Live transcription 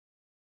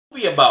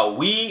Movie about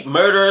weed,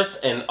 murders,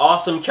 and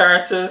awesome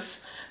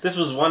characters. This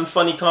was one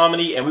funny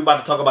comedy, and we're about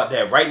to talk about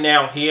that right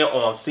now here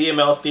on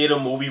CML Theater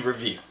Movie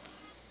Review.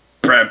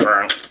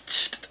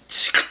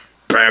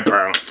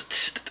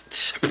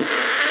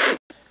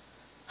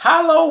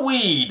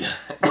 Halloweed.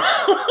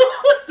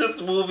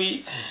 This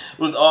movie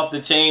was off the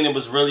chain. It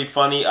was really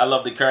funny. I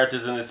love the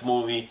characters in this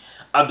movie.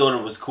 I thought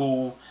it was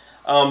cool.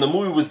 The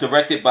movie was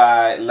directed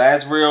by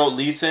Lazrael,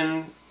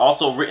 Lison,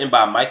 also written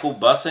by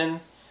Bussan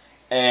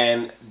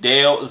and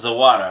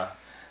Zawada.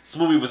 This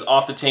movie was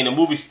off the chain. The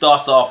movie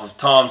starts off with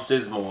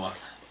Sizemore.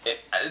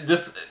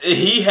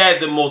 He had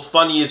the most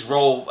funniest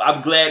role.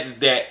 I'm glad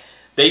that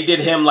they did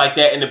him like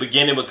that in the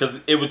beginning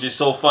because it was just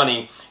so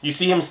funny. You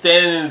see him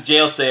standing in the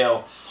jail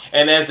cell,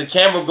 and as the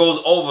camera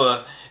goes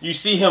over, you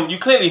see him. You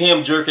clearly hear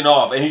him jerking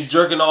off, and he's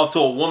jerking off to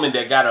a woman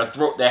that got her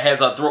throat, that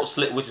has her throat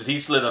slit, which is he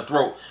slit her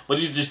throat, but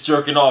he's just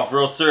jerking off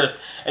real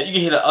serious. And you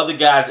can hear the other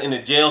guys in the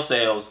jail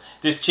cells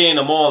just cheering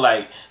them on,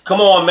 like, "Come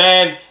on,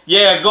 man,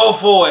 yeah, go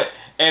for it."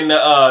 And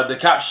the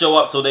cops show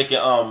up so they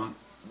can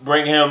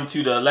bring him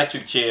to the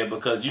electric chair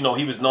because, you know,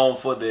 he was known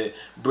for the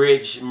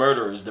bridge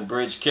murderers, the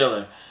bridge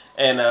killer.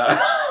 And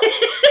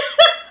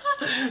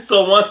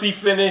so once he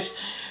finished,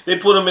 they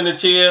put him in the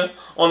chair.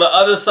 On the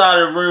other side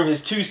of the room,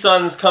 his two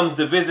sons comes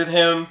to visit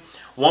him.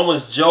 One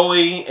was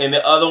Joey and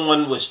the other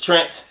one was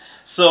Trent.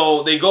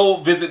 So they go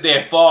visit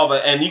their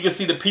father, and you can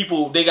see the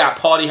people, they got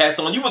party hats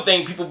on. You would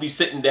think people be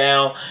sitting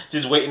down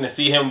just waiting to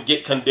see him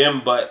get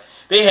condemned, but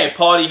they had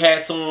party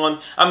hats on.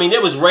 I mean, they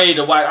was ready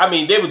to watch. I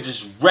mean, they were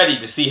just ready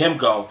to see him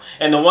go.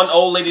 And the one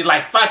old lady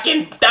like,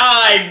 "Fucking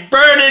die,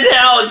 burn in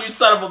hell, you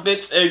son of a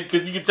bitch."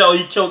 Because you can tell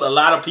he killed a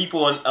lot of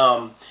people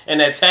in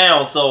that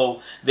town. So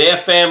their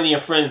family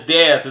and friends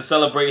there to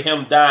celebrate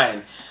him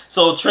dying.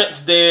 So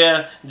Trent's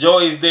there,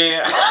 Joey's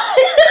there.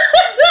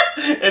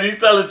 And he's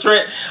telling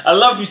Trent, "I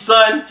love you,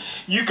 son.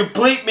 You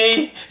complete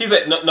me." He's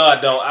like, "No, I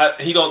don't.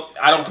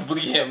 I don't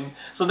complete him."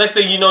 So next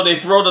thing you know, they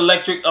throw the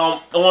electric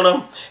on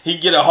him. He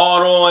get a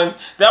hard on.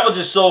 That was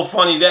just so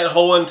funny. That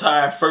whole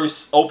entire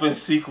first open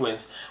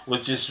sequence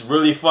was just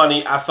really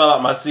funny. I fell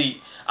out my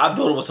seat. I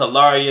thought it was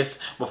hilarious.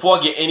 Before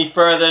I get any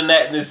further than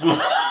that in this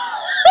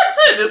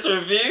this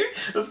review,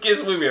 let's get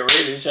this movie a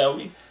rating, shall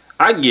we?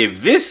 I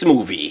give this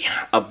movie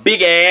a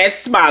big ass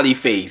smiley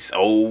face.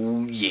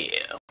 Oh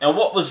yeah. And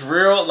what was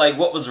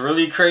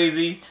really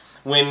crazy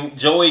when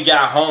Joey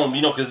got home,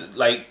 you know, cause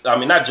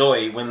not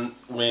Joey, when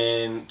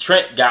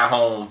Trent got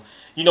home,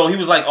 you know, he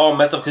was like all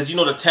messed up because, you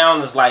know, the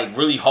town is like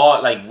really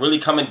hard, like really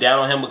coming down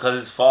on him because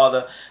his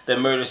father that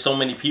murdered so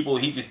many people,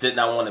 he just did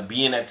not want to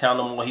be in that town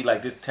no more. He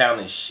like, this town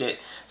is shit.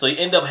 So he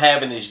ended up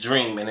having this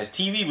dream, and his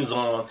TV was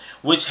on,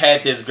 which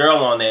had this girl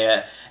on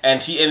there,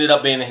 and she ended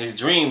up being in his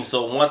dreams.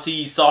 So once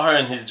he saw her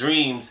in his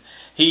dreams,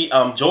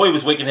 Joey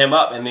was waking him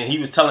up, and then he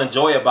was telling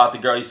Joey about the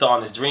girl he saw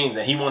in his dreams,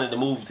 and he wanted to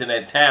move to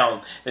that town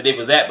that they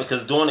was at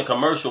because during the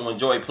commercial when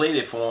Joey played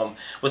it for him,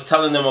 was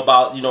telling them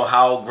about, you know,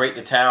 how great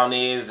the town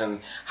is and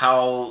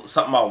how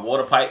something about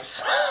water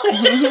pipes,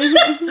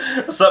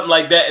 something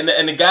like that.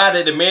 And the guy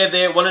that the mayor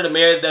there, one of the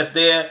mayors that's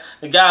there,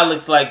 the guy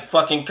looks like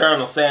fucking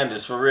Colonel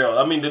Sanders for real.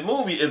 I mean, the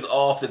movie is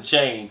off the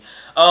chain.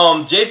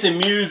 Jason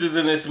Mewes is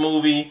in this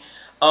movie.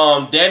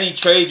 Danny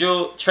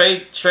Trejo,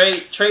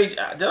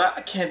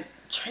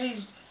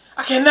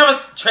 I can never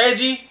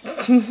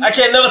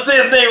say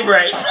his name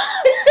right.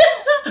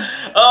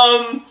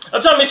 I'm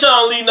trying to make sure I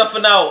don't leave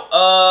nothing out.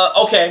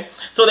 Okay,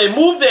 so they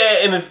moved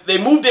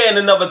there in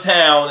another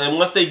town, and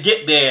once they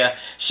get there,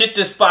 shit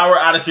just spiral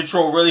out of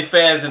control really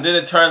fast, and then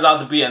it turns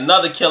out to be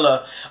another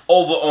killer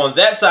over on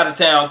that side of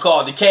town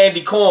called the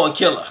Candy Corn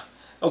Killer.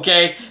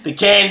 Okay, the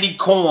Candy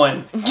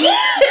Corn.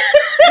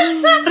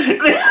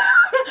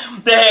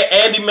 They had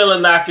Andy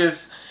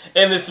Milonakis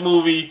in this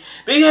movie.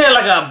 They had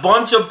like a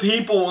bunch of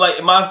people.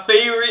 Like, my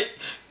favorite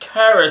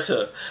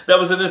character that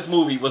was in this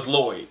movie was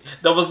Lloyd.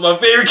 That was my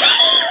favorite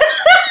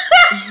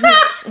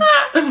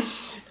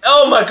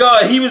Oh my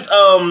god, he was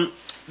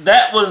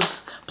that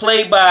was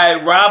played by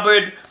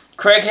Robert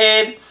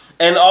Craghead,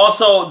 and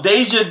also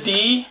Deja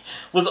D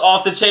was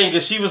off the chain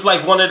because she was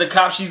like one of the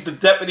cops. She's the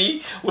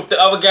deputy with the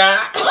other guy.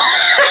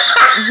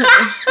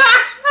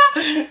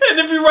 And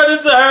if you run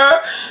into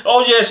her,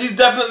 oh yeah, she's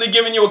definitely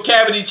giving you a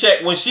cavity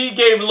check. When she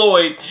gave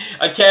Lloyd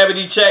a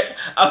cavity check,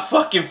 I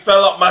fucking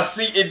fell off my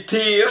seat in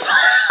tears.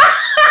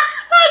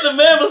 The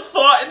man was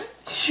farting.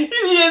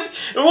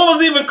 And what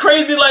was even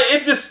crazy, like,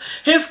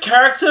 his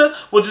character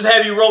will just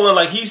have you rolling.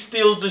 Like, he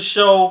steals the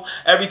show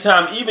every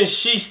time. Even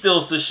she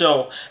steals the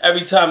show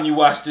every time you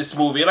watch this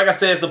movie. And like I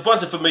said, it's a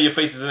bunch of familiar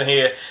faces in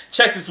here.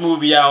 Check this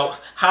movie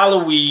out.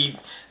 Halloweed.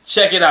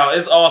 Check it out.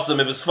 It's awesome.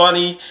 It was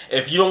funny.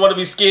 If you don't want to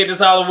be scared this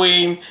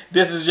Halloween,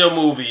 this is your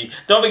movie.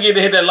 Don't forget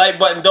to hit that like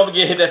button. Don't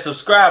forget to hit that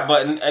subscribe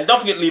button. And don't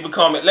forget to leave a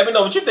comment. Let me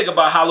know what you think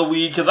about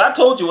Halloweed, because I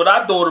told you what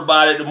I thought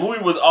about it. The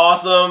movie was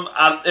awesome.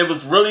 It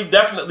was really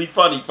definitely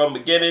funny from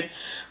beginning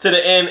to the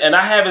end, and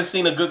I haven't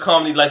seen a good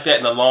comedy like that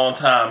in a long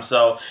time.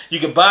 So you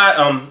could buy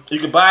and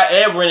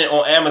rent it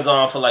on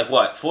Amazon for like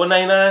what,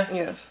 $4.99?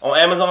 Yes. On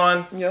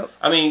Amazon. Yep.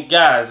 I mean,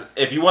 guys,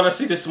 if you want to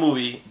see this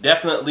movie,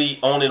 definitely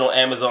own it on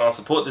Amazon.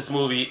 Support this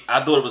movie.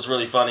 I thought it was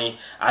really funny.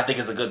 I think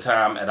it's a good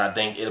time, and I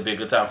think it'll be a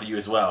good time for you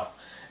as well.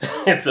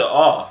 And to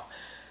all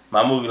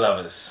my movie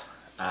lovers,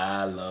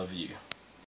 I love you.